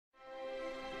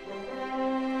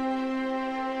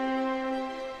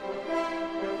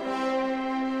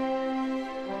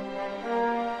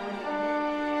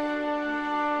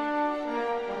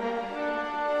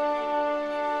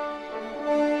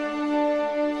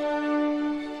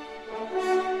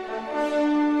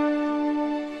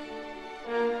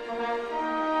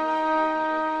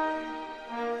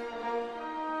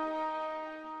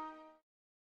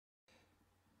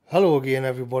Hello again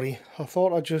everybody. I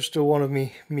thought I'd just do one of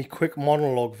me quick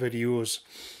monologue videos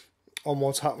on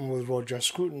what's happened with Roger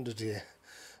Scruton today.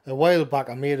 A while back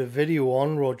I made a video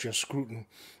on Roger Scruton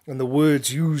and the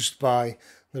words used by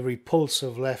the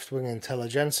repulsive left-wing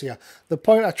intelligentsia. The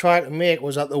point I tried to make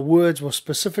was that the words were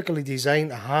specifically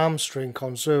designed to hamstring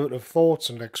conservative thoughts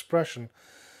and expression,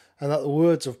 and that the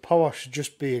words of power should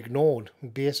just be ignored,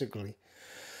 basically.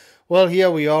 Well,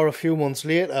 here we are a few months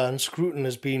later, and Scruton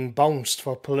has been bounced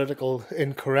for political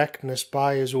incorrectness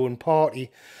by his own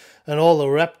party, and all the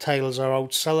reptiles are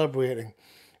out celebrating,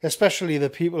 especially the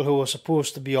people who are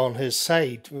supposed to be on his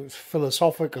side,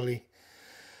 philosophically.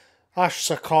 Ash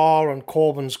Sakar and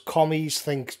Corbyn's commies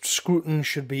think Scruton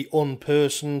should be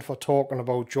unpersoned for talking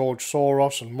about George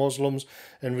Soros and Muslims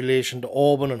in relation to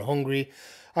Orban and Hungary,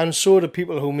 and so do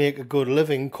people who make a good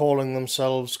living calling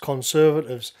themselves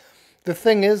conservatives. The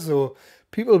thing is, though,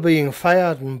 people being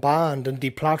fired and banned and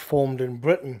deplatformed in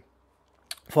Britain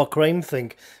for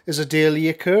CrimethInc is a daily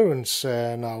occurrence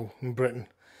now in Britain.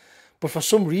 But for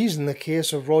some reason, the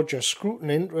case of Roger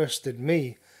Scruton interested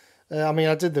me. I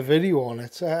did the video on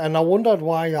it, and I wondered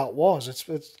why that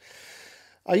was.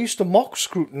 I used to mock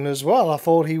Scruton as well. I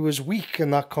thought he was weak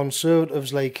and that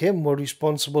conservatives like him were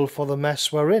responsible for the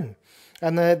mess we're in.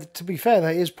 And to be fair,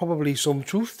 there is probably some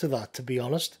truth to that, to be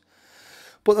honest.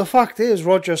 But the fact is,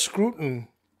 Roger Scruton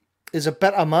is a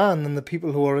better man than the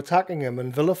people who are attacking him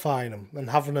and vilifying him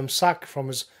and having him sacked from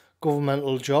his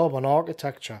governmental job on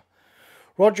architecture.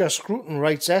 Roger Scruton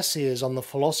writes essays on the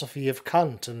philosophy of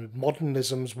Kant and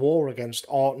modernism's war against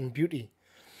art and beauty.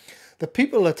 The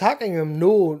people attacking him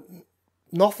know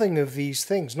nothing of these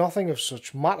things, nothing of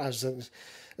such matters,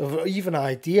 of even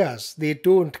ideas. They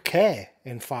don't care,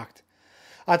 in fact.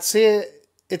 I'd say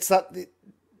it's that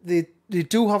they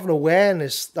do have an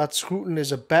awareness that Scruton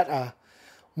is a better,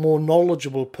 more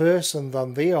knowledgeable person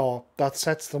than they are that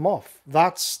sets them off.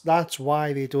 That's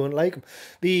why they don't like him.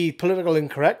 The political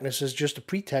incorrectness is just a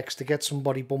pretext to get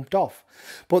somebody bumped off.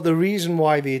 But the reason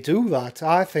why they do that,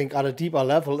 I think, at a deeper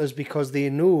level, is because they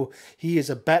know he is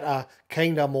a better,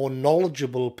 kind of more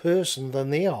knowledgeable person than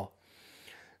they are.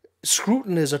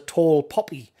 Scruton is a tall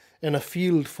poppy in a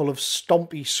field full of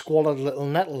stumpy, squalid little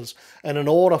nettles, and in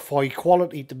order for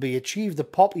equality to be achieved, the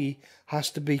poppy has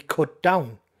to be cut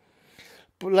down.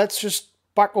 But let's just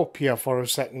back up here for a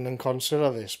second and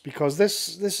consider this, because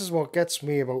this is what gets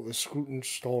me about the Scruton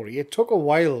story. It took a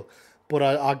while, but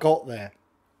I got there.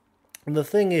 And the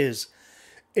thing is,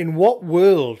 in what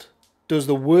world does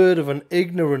the word of an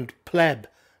ignorant pleb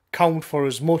count for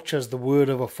as much as the word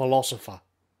of a philosopher?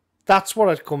 That's what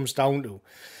it comes down to.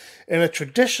 In a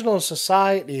traditional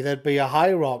society, there'd be a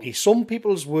hierarchy. Some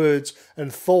people's words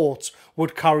and thoughts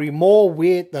would carry more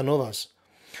weight than others.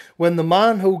 When the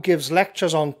man who gives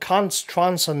lectures on Kant's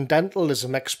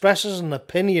transcendentalism expresses an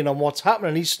opinion on what's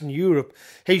happening in Eastern Europe,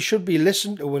 he should be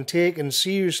listened to and taken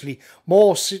seriously,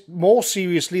 more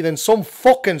seriously than some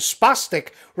fucking spastic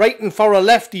writing for a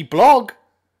lefty blog.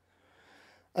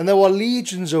 And there were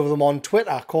legions of them on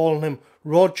Twitter calling him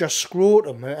Roger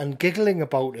Scruton and giggling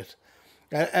about it.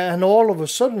 And all of a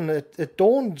sudden, it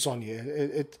dawns on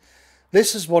you.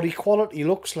 This is what equality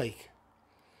looks like.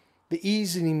 The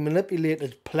easily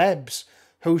manipulated plebs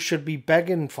who should be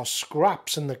begging for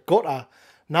scraps in the gutter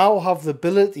now have the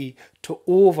ability to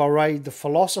override the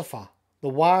philosopher, the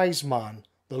wise man,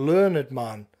 the learned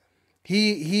man.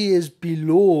 He is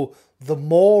below the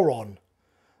moron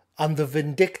and the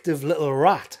vindictive little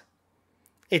rat.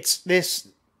 This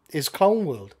is clown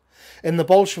world. In the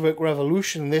Bolshevik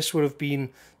Revolution, this would have been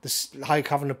like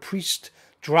having a priest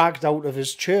dragged out of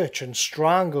his church and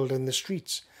strangled in the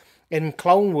streets. In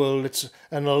clown world, it's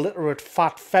an illiterate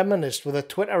fat feminist with a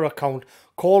Twitter account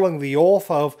calling the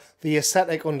author of The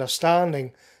Aesthetic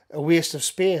Understanding a waste of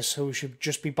space who should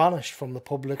just be banished from the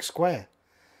public square.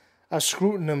 As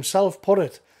Scruton himself put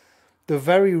it, the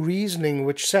very reasoning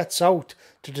which sets out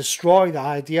to destroy the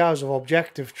ideas of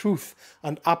objective truth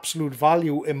and absolute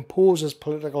value imposes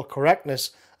political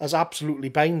correctness as absolutely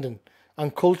binding,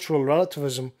 and cultural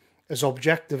relativism as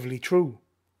objectively true.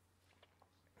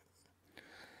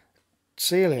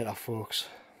 See you later, folks.